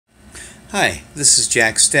Hi, this is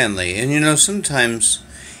Jack Stanley, and sometimes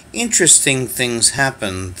interesting things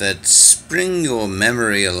happen that spring your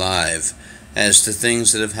memory alive as to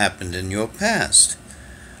things that have happened in your past.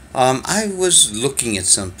 I was looking at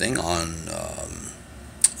something on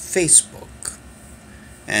Facebook,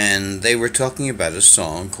 and they were talking about a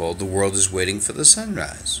song called The World is Waiting for the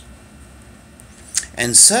Sunrise.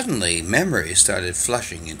 And suddenly, memories started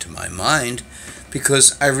flushing into my mind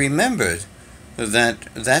because I remembered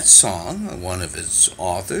that song, one of its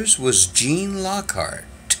authors, was June Lockhart.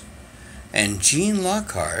 And June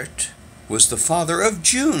Lockhart was the father of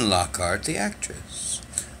June Lockhart, the actress.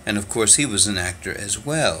 And of course, he was an actor as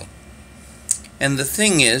well. And the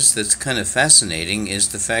thing is that's kind of fascinating is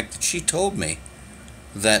the fact that she told me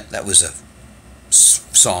that was a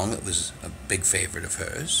song that was a big favorite of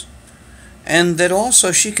hers, and that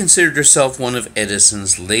also she considered herself one of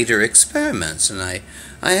Edison's later experiments. And I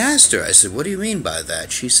asked her, I said, what do you mean by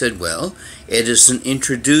that? She said, well, Edison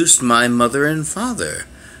introduced my mother and father.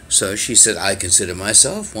 So she said, I consider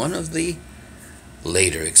myself one of the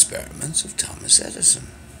later experiments of Thomas Edison.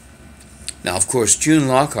 Now, of course, June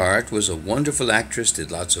Lockhart was a wonderful actress, did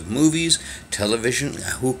lots of movies, television.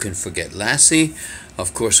 Who can forget Lassie?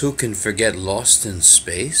 Of course, who can forget Lost in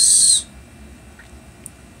Space?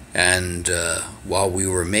 And while we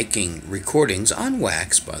were making recordings on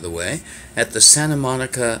wax, by the way, at the Santa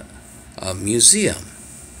Monica Museum,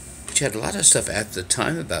 which had a lot of stuff at the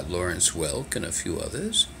time about Lawrence Welk and a few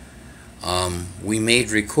others, we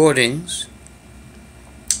made recordings,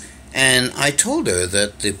 and I told her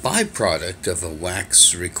that the byproduct of a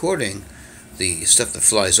wax recording, the stuff that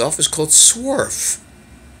flies off, is called swarf.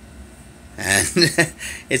 And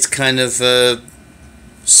it's kind of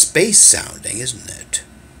space sounding, isn't it?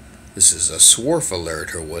 This is a swarf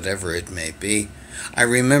alert or whatever it may be. I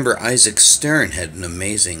remember Isaac Stern had an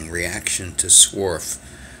amazing reaction to swarf,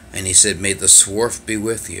 and he said, may the swarf be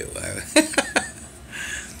with you.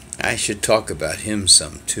 I should talk about him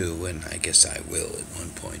some too, and I guess I will at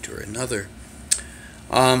one point or another.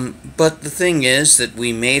 But the thing is that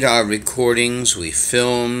we made our recordings, we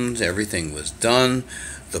filmed, everything was done,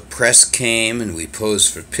 the press came and we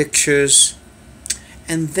posed for pictures,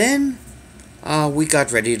 and then we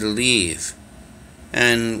got ready to leave,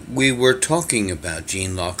 and we were talking about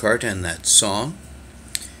June Lockhart and that song,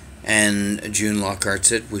 and June Lockhart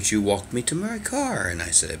said, would you walk me to my car? And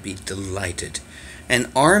I said, I'd be delighted.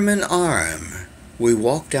 And arm in arm, we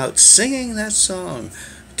walked out singing that song,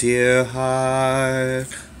 Dear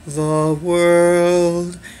heart, the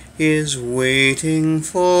world is waiting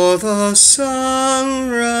for the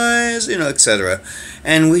sunrise, etc.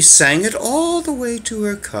 And we sang it all the way to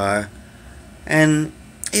her car. And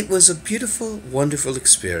it was a beautiful, wonderful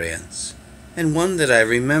experience, and one that I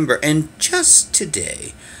remember. And just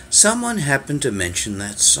today, someone happened to mention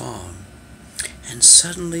that song, and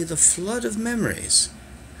suddenly the flood of memories.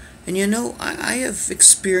 And I have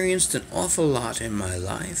experienced an awful lot in my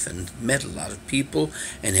life, and met a lot of people,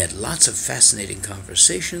 and had lots of fascinating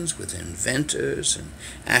conversations with inventors, and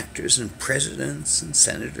actors, and presidents, and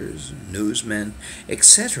senators, and newsmen,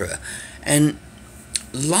 etc. And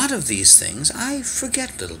a lot of these things I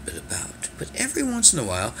forget a little bit about, but every once in a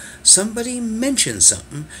while somebody mentions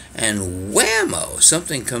something, and whammo,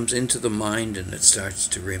 something comes into the mind and it starts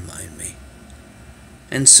to remind me.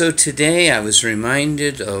 And so today I was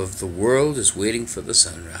reminded of The World is Waiting for the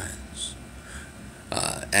Sunrise.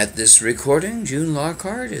 At this recording, June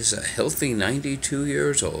Lockhart is a healthy 92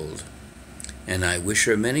 years old, and I wish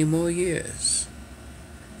her many more years.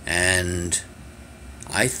 And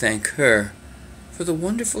I thank her for the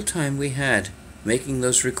wonderful time we had making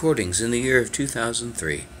those recordings in the year of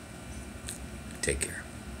 2003. Take care.